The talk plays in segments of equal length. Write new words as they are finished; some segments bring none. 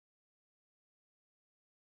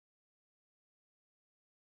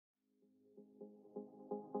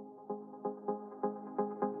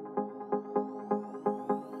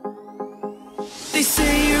They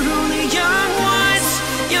say you're only young once,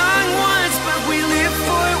 but we live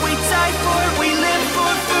for it, we die for it, we live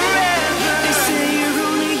for forever. They say you're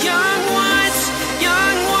only young once,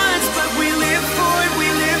 but we live for it, we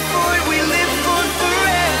live for it, we live for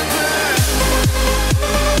forever.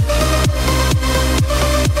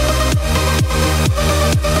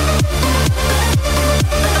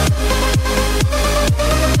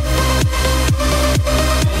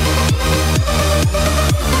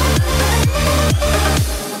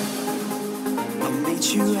 I'll meet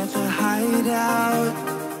you at the hideout,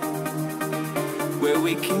 where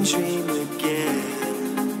we can dream again.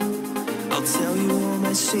 I'll tell you all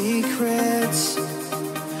my secrets,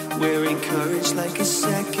 wearing courage like a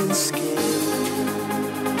second skin.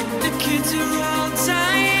 The kids are all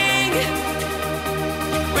dying.